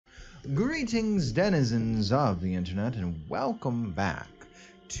Greetings, denizens of the internet, and welcome back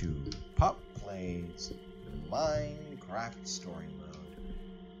to Pup Plays Minecraft Story Mode.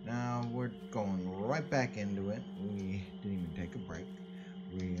 Now, we're going right back into it. We didn't even take a break.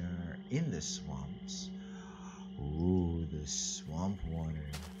 We are in the swamps. Ooh, the swamp water.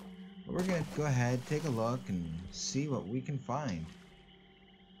 But we're going to go ahead, take a look, and see what we can find.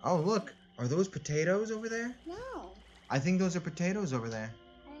 Oh, look! Are those potatoes over there? No. I think those are potatoes over there.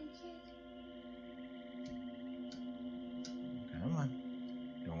 Come on.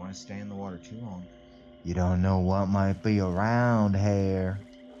 Don't want to stay in the water too long. You don't know what might be around here.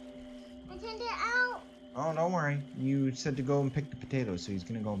 I turned it out. Oh, don't worry. You said to go and pick the potatoes, so he's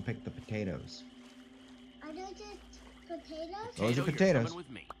going to go and pick the potatoes. Are those just potatoes? Those are potatoes.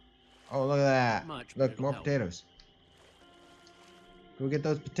 Oh, look at that. Look, more potatoes. Go get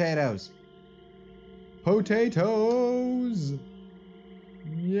those potatoes. Potatoes!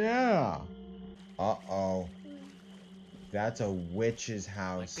 Yeah! Uh-oh. That's a witch's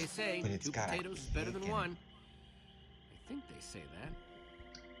house. Like they say, but it's two got potatoes is better than one. I think they say that.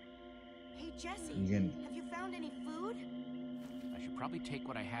 Hey, Jesse, have you found any food? I should probably take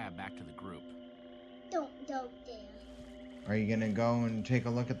what I have back to the group. Don't dare. Are you gonna go and take a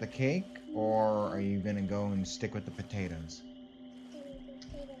look at the cake, or are you gonna go and stick with the potatoes?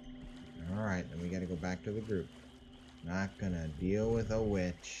 Alright, then we gotta go back to the group. Not gonna deal with a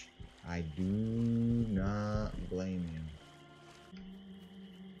witch. I do not blame you.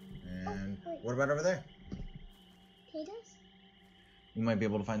 And what about over there? Potatoes? You might be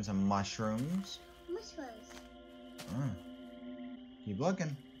able to find some mushrooms. Mushrooms. Keep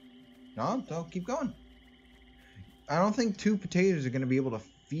looking. No, don't keep going. I don't think 2 potatoes are going to be able to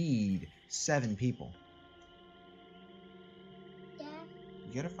feed 7 people. Dad?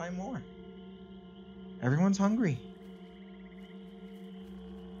 You gotta find more. Everyone's hungry.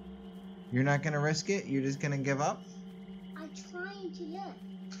 You're not going to risk it? You're just going to give up? I'm trying to look.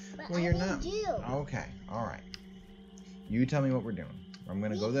 But Well, you're not. Okay, alright. You tell me what we're doing. I'm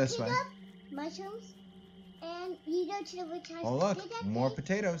going to go this way. Up mushrooms, and you go to the witch house. Oh, look, more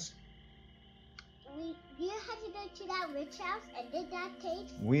potatoes. You have to go to that witch house and get that cake.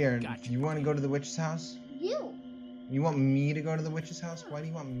 You want to go to the witch's house? You want me to go to the witch's house? Why do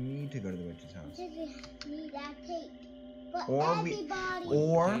you want me to go to the witch's house? because you need that cake. But Or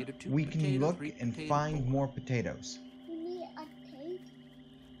everybody. we can look and find more potatoes. We need a cake.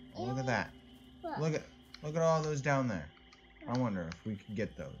 Oh, look at that. Look at all those down there. I wonder if we can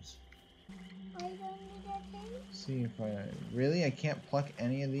get those. Are you going to get that cake? See if I can't pluck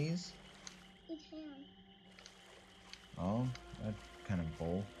any of these? You can. Oh, that's kind of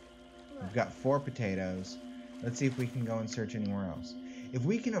bull. We've got 4 potatoes. Let's see if we can go and search anywhere else. If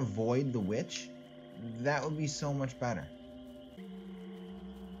we can avoid the witch, that would be so much better.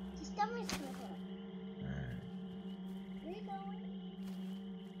 Just come with me. Alright. Where are you going?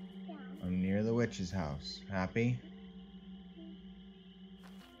 Down. I'm near the witch's house. Happy?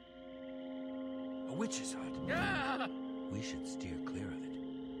 A witch's hut. Ah! We should steer clear of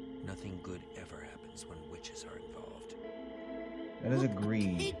it. Nothing good ever happens when witches are involved. That is Look,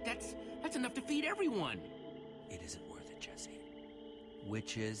 agreed. Kate, that's enough to feed everyone. It isn't worth it, Jesse.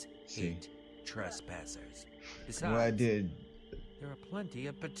 Witches hate trespassers. Besides, Well, I did. there are plenty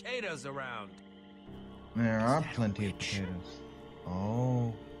of potatoes around. There are that a plenty of witch? potatoes.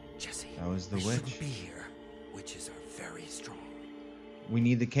 Oh, Jesse, that was the we witch. shouldn't be here. Witches are very strong. We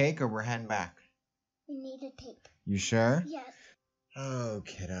need the cake or we're heading back? We need a cake. You sure? Yes. Oh,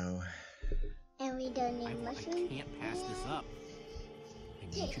 kiddo. And we don't need I mushrooms. can't pass this up. I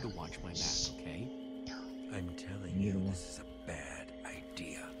need you to watch my back, okay? I'm telling You you, don't- this is a bad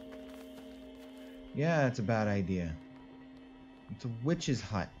idea. Yeah, it's a bad idea. It's a witch's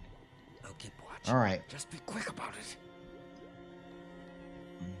hut. I'll keep watching. Alright. Just be quick about it.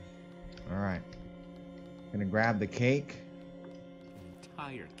 Alright. Gonna grab the cake. An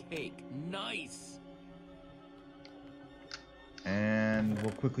entire cake. Nice. And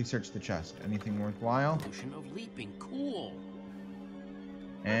we'll quickly search the chest. Anything worthwhile? Potion of leaping. Cool.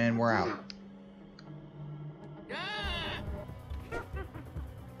 And we're out. Ah!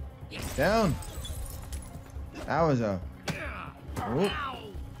 Yes. Down! That was a... Oop. Ow!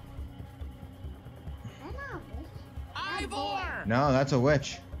 I'm not a witch. Ivor! No, that's a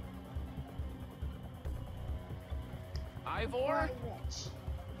witch. Ivor? Or witch.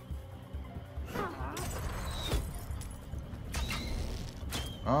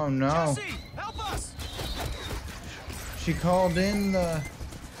 Oh no. Jesse, help us! She called in the...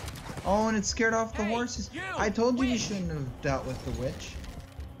 Oh, and it scared off the Hey, horses. you, I told you you witch! shouldn't have dealt with the witch.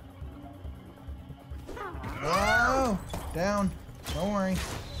 Oh! Down. Don't worry.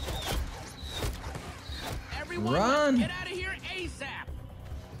 Everyone, Run! get out of here ASAP!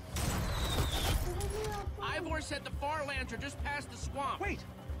 Ivor said the far lands are just past the swamp. Wait,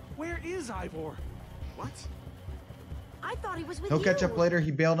 where is Ivor? What? I thought he was with He'll you. catch up later.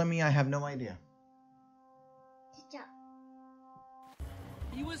 He bailed on me. I have no idea. Catch up.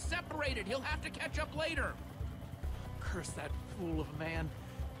 He was separated. He'll have to catch up later. Curse that fool of a man.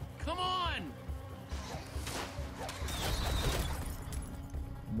 Come on!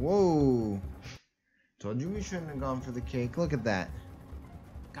 Whoa. Told you we shouldn't have gone for the cake. Look at that.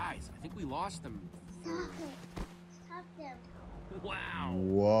 Guys, I think we lost them. Stop it. Stop them. Wow.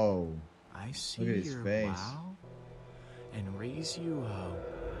 Whoa. I see Look at his your face. wow and raise you a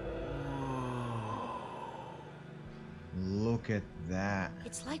whoa. Look at that.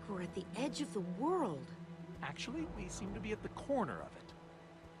 It's like we're at the edge of the world. Actually, we seem to be at the corner of it.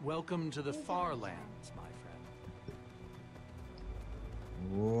 Welcome to the far lands, my friend.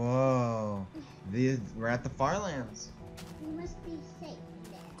 Whoa. We're at the Farlands. We must be safe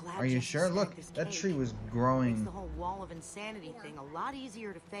there. Glad Are you Jesse sure? snagged Look, this that cake. tree was Makes growing. the whole wall of insanity thing a lot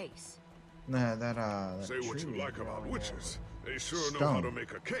easier to face. Nah, that Say what tree you was like about growing. witches. They sure know how Stone. to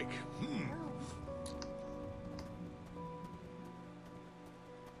make a cake.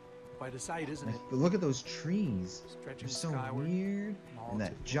 Quite a sight, isn't it? But look at those trees. Stretching They're so skyward, weird. all And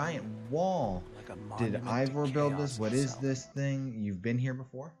that to giant wall. like a Did monument to Ivor build chaos this? What is itself. this thing? You've been here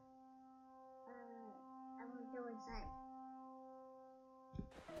before? I will go inside.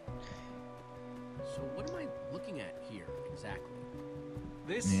 So what am I looking at here exactly?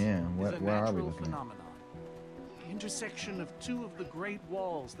 This Yeah, is what a are we natural looking at? phenomenon. The intersection of two of the great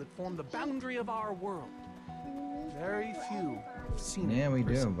walls that form the boundary of our world. Very few have seen it Yeah, in we do,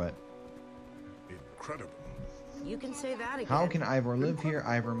 person. but Incredible. You can say that again. how can Ivor live here?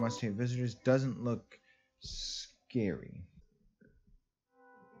 Ivor must hate visitors. Doesn't look scary.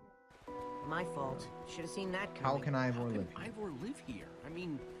 My fault. Should have seen that How coming. can How Ivor can live here? Ivor live here? I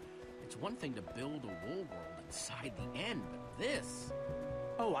mean, it's one thing to build a wool world inside the end, but this...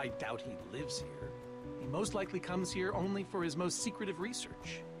 Oh, I doubt he lives here. He most likely comes here only for his most secretive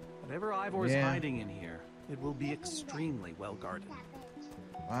research. Whatever Ivor is Yeah. hiding in here, it will be extremely well guarded.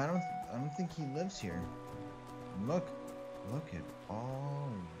 I don't think he lives here. Look at all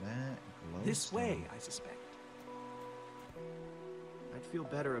that glowstone. This way, I suspect. I'd feel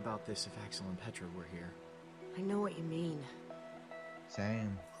better about this if Axel and Petra were here. I know what you mean.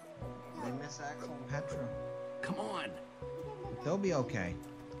 Same. They miss Axel and Petra. Come on! They'll be okay.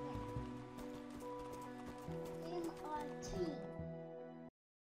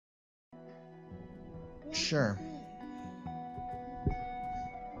 Sure.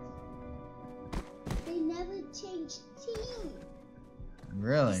 They never changed team.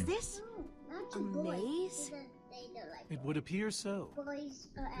 Really? Is this No, not a two boys. maze? They're like It would appear so. boys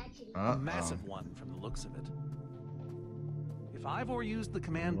are actually. A massive one from the looks of it. If Ivor used the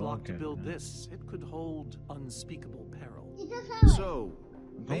command block Look to at build that. this, it could hold unspeakable peril. It's a flower. So,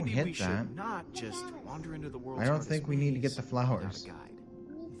 Don't maybe hit we that. should not just wander into the world's I don't hardest think we need to get maze the flowers. without a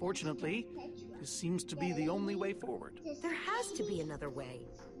guide. Fortunately, this seems to be the only way forward. There has to be another way.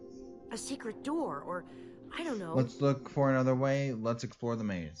 A secret door, or I don't know. Let's look for another way. Let's explore the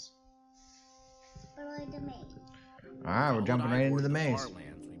maze. Explore the maze. Alright, we're Followed jumping right Ivor into the to maze. far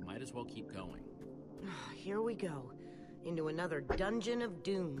lands. We might as well keep going. Here we go. Into another dungeon of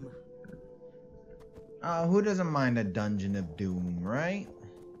doom. Who doesn't mind a dungeon of doom, right?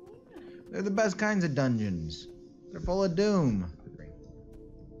 They're the best kinds of dungeons. They're full of doom.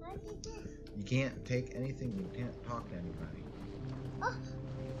 What is this? You can't take anything, you can't talk to anybody. Oh,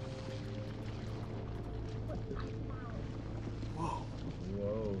 Whoa,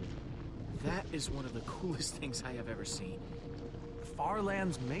 Whoa. that is one of the coolest things I have ever seen. The far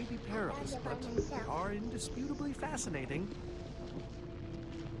lands may be perilous, but they are indisputably fascinating.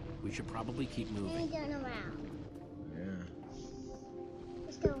 We should probably keep and moving. turn around. Yeah.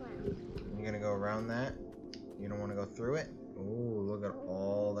 Let's go around. You're gonna go around that? You don't want to go through it? Ooh, look at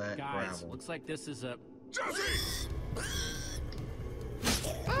all that Guys, gravel. looks like this is a... Jesse!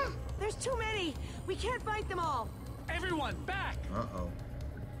 There's too many! We can't fight them all! Everyone, back! Uh-oh.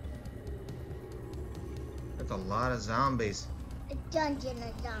 That's a lot of zombies. A dungeon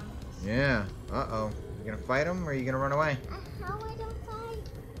of zombies. Yeah. Uh-oh. You gonna fight them or are you gonna run away? How I don't fight?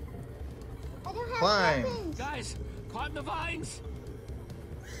 I don't have Climb. weapons. Guys, caught in the vines!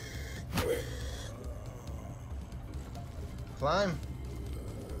 Climb.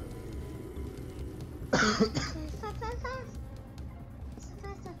 Fast.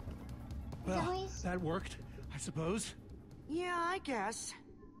 Faster. Well, Zombies. that worked, I suppose. Yeah, I guess.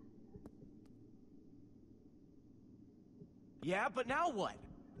 Yeah, but now what?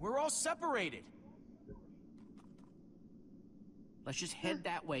 We're all separated. Let's just head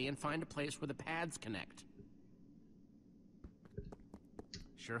that way and find a place where the paths connect.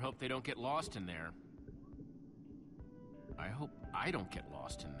 Sure hope they don't get lost in there. I hope I don't get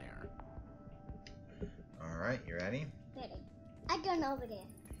lost in there. Alright, you ready? Ready. I done over there.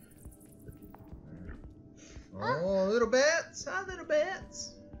 Oh, little bits! Ah, little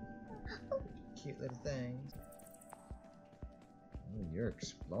bits! Cute little things. Oh, you're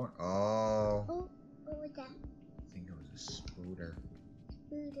exploring. Oh. Oh, what was that? I think it was a spooter.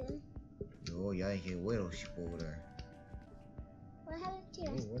 Scooter. Oh, yeah, a little spooter. What happened to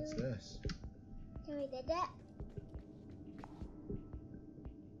Oh, us? what's this? Can we do that?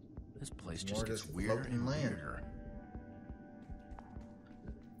 This place More just gets just weirder floating and land. weirder.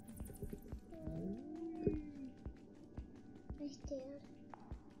 We're scared.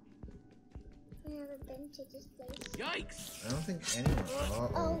 We haven't been to this place. Yikes! I don't think anyone.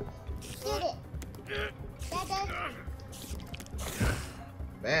 Oh, did it. Dada.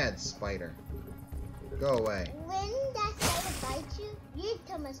 Bad spider. Go away. When that spider bites you, you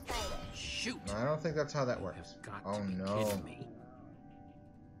become a spider. Shoot! No, I don't think that's how that works. You've got Oh to be no. kidding me.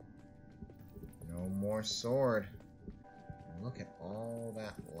 No more sword. And look at all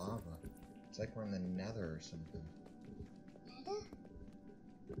that lava. It's like we're in the nether or something. Nether?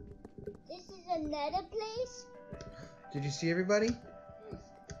 This is another place? Did you see everybody?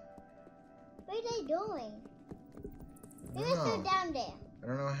 What are they doing? I They're don't still know. down there. I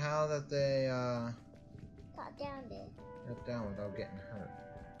don't know how that they Got down there. got down without getting hurt.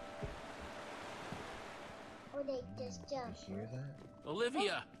 Or they just You jumped. hear that?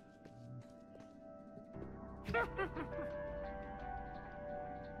 Olivia!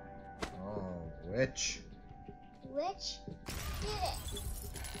 Oh, witch. Which did it?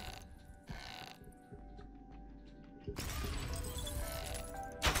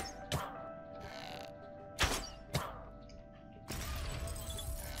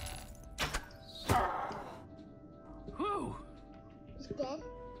 Whew! It's dead?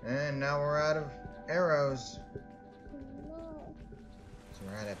 And now we're out of arrows. No. So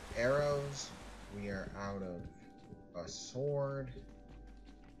we're out of arrows. We are out of a sword.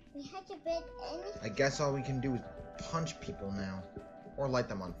 We had to build anything. I guess all we can do is punch people now. Or light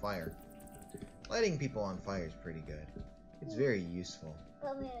them on fire. Lighting people on fire is pretty good. It's very useful.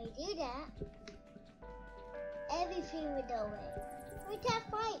 But when we do that, everything would go away. We can't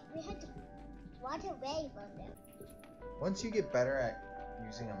fight. We had to walk away from them. Once you get better at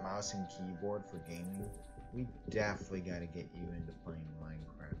using a mouse and keyboard for gaming, we definitely gotta get you into playing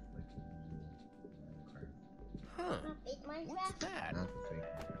Minecraft like real Minecraft. Huh. Not big What's Minecraft. that? Not the fake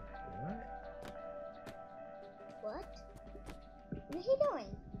one. What? What? What are you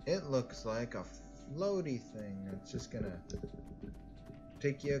doing? It looks like a floaty thing that's just gonna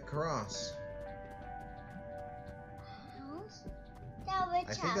take you across. House? That rich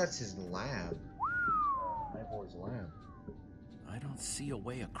I think house. that's his lab. Ivor's lab. I don't see a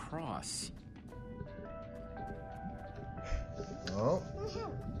way across. Oh,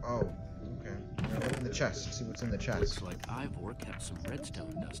 Mhm. oh, okay. Now look in the chest. See what's in the chest. Looks like Ivor kept some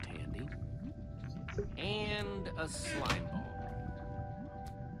redstone dust handy. And a slime ball.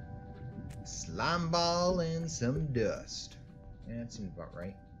 Slime ball and some dust. Yeah, that seems about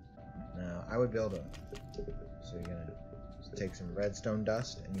right. Now, I would build a... So you're gonna just take some redstone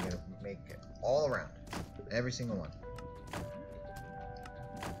dust and you're gonna make it all around. Every single one.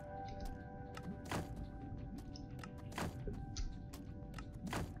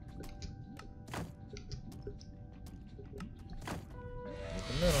 Make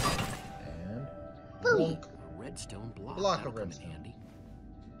the middle. And... Boom. bonk. A redstone block. Block That'll of come in redstone. handy.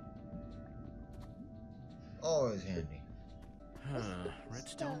 Always handy. Huh. Stone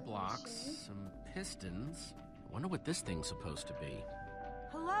Redstone blocks, machine. some pistons. I wonder what this thing's supposed to be.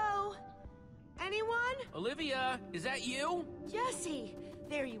 Hello? Anyone? Olivia, is that you? Jesse!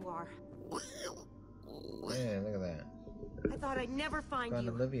 There you are. Yeah, look at that. I thought I'd never find Found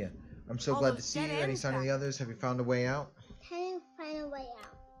you. Olivia. I'm so All glad to those see you. dead Any ends sign of the back others? Have you found a way out? Can you find a way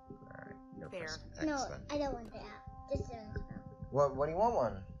out? Alright, you're There. pressing X No, then. I don't want that out. This is out. What do you want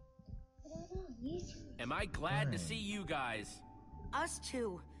one? I don't know. You too. Am I glad to Fine. see you guys? Us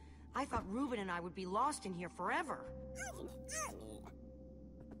too. I thought Reuben and I would be lost in here forever.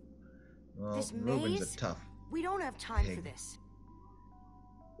 Well, This Reuben's maze? a tough. We don't have time for Pig. this.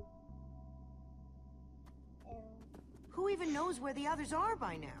 Who even knows where the others are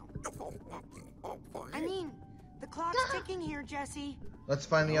by now? I mean, the clock's ticking here, Jesse. Let's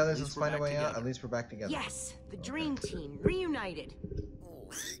find the Well, at others. least Let's we're find a back way out. together. At least we're back together. Yes, the Okay. dream team reunited.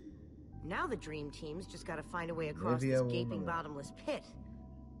 Now the dream team's just got to find a way across Olivia this will gaping know. bottomless pit.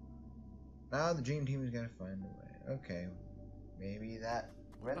 Now the dream team is gonna find a way. Okay. Maybe that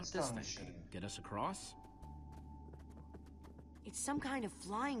What about this redstone thing? machine. Get us across? It's some kind of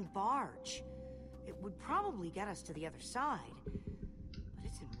flying barge. It would probably get us to the other side. But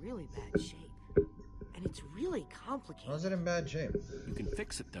it's in really bad shape. And it's really complicated. How's it in bad shape? You can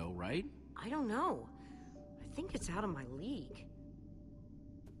fix it though, right? I don't know. I think it's out of my league.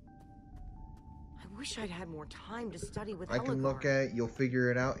 I wish I'd had more time to study with I can look at it, you'll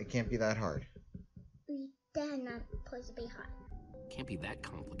figure it out. It can't be that hard. They're not supposed to be hot. Can't be that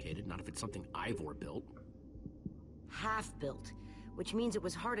complicated, not if it's something Ivor built. Half-built, which means it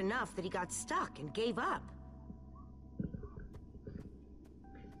was hard enough that he got stuck and gave up.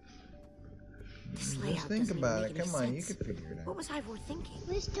 This layout Just think doesn't about even it. make Come any on, you sense. can figure it out. What was Ivor thinking?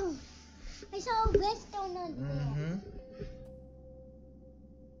 Redstone. I saw a redstone on there.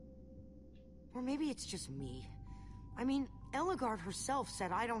 Or maybe it's just me. I mean, Ellegaard herself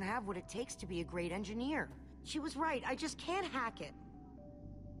said I don't have what it takes to be a great engineer. She was right, I just can't hack it.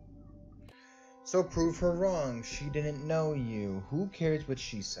 So prove her wrong. She didn't know you. Who cares what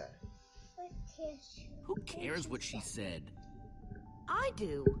she said? Who cares what she said? I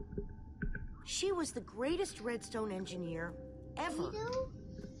do. She was the greatest redstone engineer ever.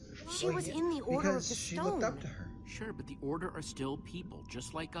 She was in the Order of because the she Stone. looked up to her. Sure, but the Order are still people,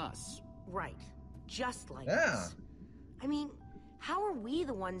 just like us. Right. Just like Yeah. us. I mean, how are we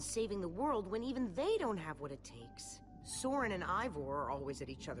the ones saving the world when even they don't have what it takes? Soren and Ivor are always at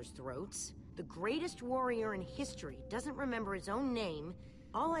each other's throats. The greatest warrior in history doesn't remember his own name.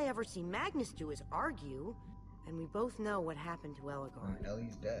 All I ever see Magnus do is argue. And we both know what happened to Ellegaard. And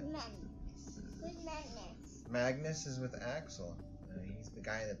Ellie's dead. Magnus. Who's Magnus? Magnus is with Axel. He's the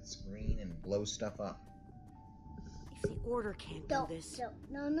guy that's green and blows stuff up. If the Order can't do this,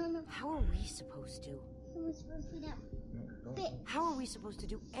 No. how are we supposed to? Someone's supposed to be down. How are we supposed to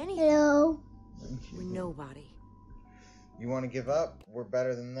do anything? Hello. We're nobody. You want to give up? We're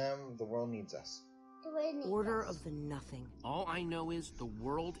better than them. The world needs us. Order of the Nothing. All I know is the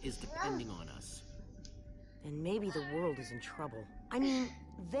world is depending on us. And maybe the world is in trouble. I mean,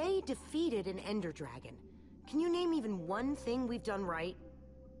 they defeated an Ender Dragon. Can you name even one thing we've done right?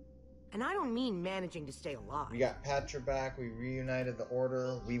 And I don't mean managing to stay alive. We got Patra back. We reunited the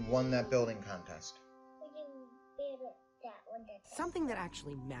Order. We won that building contest. Something that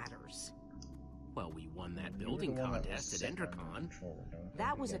actually matters. Well, we won that You were building the one that was contest at sitting on the EnderCon. controller, don't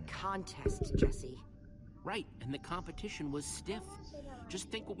That was a contest, Jesse. Right, and the competition was stiff.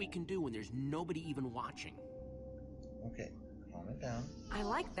 Just think what we can do when there's nobody even watching. Okay, calm it down. I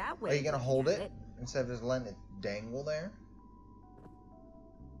like that way. Are you gonna of hold looking it at instead of just letting it dangle there?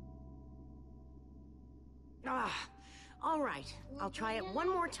 Ah, all right. I'll try it one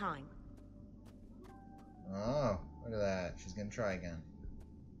more time. Oh, look at that. She's gonna try again.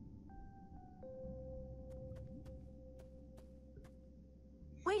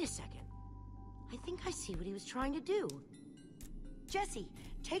 Wait a second. I think I see what he was trying to do. Jesse,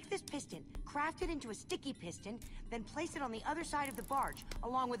 take this piston, craft it into a sticky piston, then place it on the other side of the barge,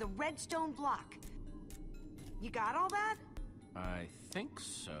 along with a redstone block. You got all that? I think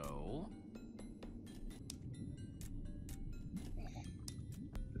so.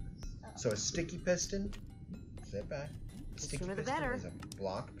 So a sticky piston. Sit back. The Sticky sooner the piston better. is a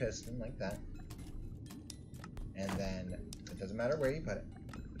block piston like that. And then it doesn't matter where you put it.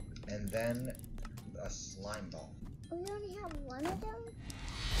 And then a slime ball. We only have one of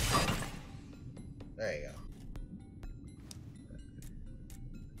them? There you go.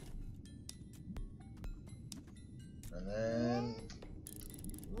 And then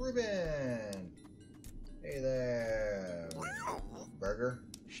Ruben. Hey there. Burger.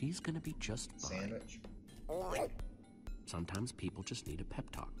 She's gonna be just fine. Sandwich. Sometimes people just need a pep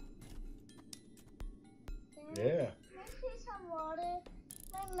talk. Yeah. Let's some water.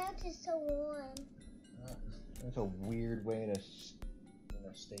 My mouth is so warm. That's a weird way to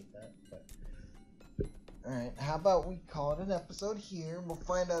state that, but alright, how about we call it an episode here? We'll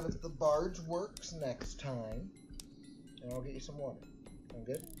find out if the barge works next time. And I'll get you some water. Sound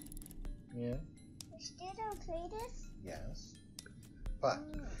good? Yeah? We still don't play this? Yes. But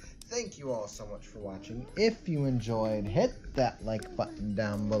thank you all so much for watching. If you enjoyed, hit that like button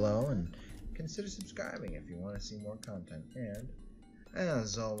down below and consider subscribing if you want to see more content. And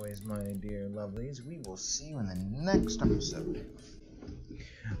as always, my dear lovelies, we will see you in the next episode.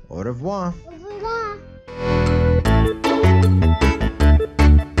 Au revoir. Over